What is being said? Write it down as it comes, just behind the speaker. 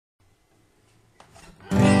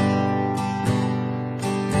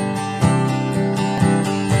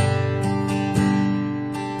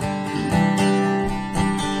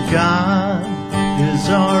God is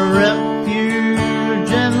our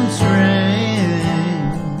refuge and strength,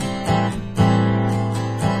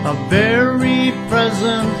 a very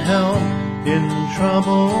present help in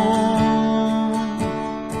trouble.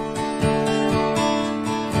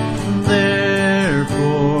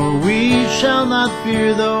 Therefore we shall not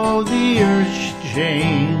fear though the earth should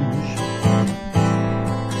change,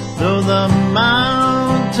 though the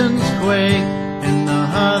mountains quake in the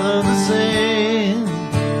heart of the same,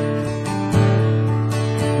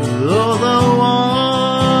 though the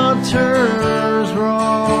waters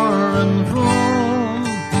roar and foam,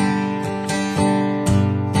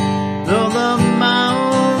 though the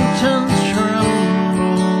mountains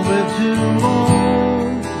tremble with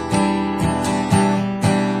tumult,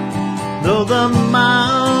 though the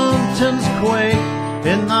mountains quake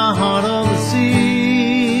in the heart of the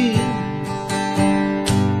sea,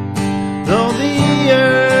 though the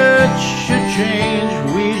earth should change,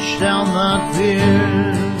 we shall not fear.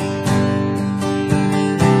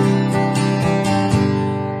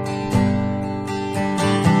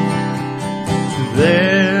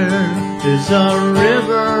 There is a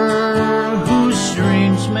river whose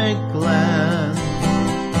streams make glad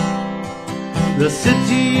the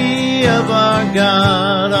city of our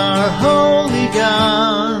God, our holy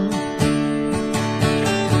God.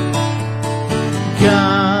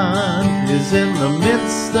 God is in the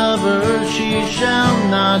midst of her, she shall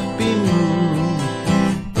not be moved,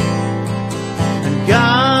 and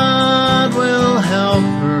God will help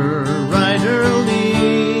her right early.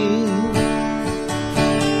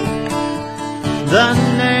 The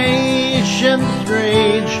nations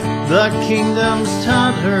rage, the kingdoms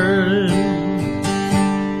totter,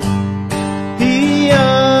 He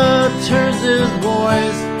utters His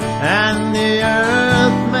voice and the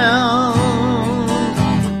earth melts.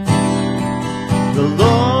 The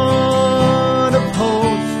Lord of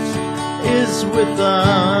hosts is with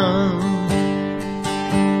us,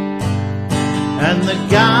 and the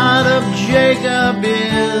God of Jacob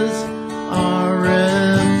is our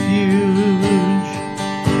refuge.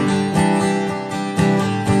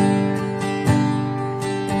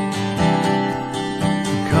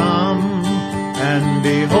 Come and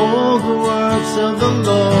behold the works of the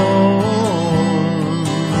Lord,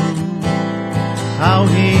 how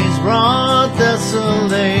He's wrought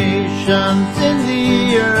desolations in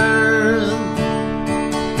the earth.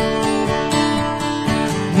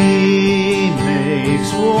 He makes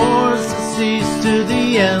wars to cease to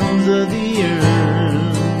the ends of the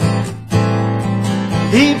earth.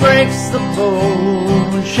 He breaks the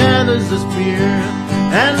bow and shatters the spear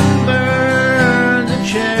and burns the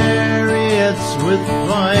chariots with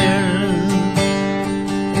fire.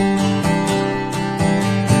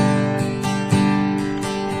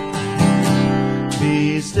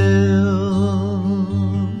 Be still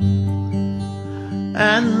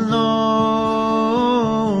and know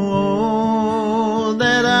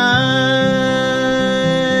that I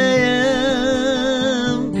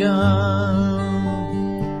am God.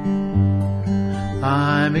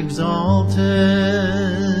 I'm exalted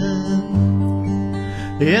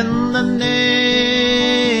in the nations,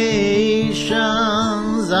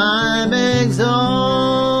 I'm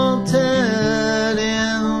exalted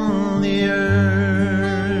in the earth.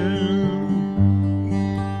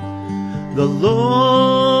 The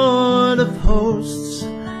Lord of hosts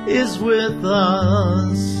is with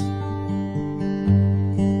us,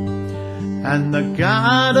 and the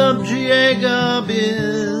God of Jacob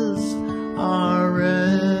is our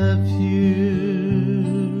refuge.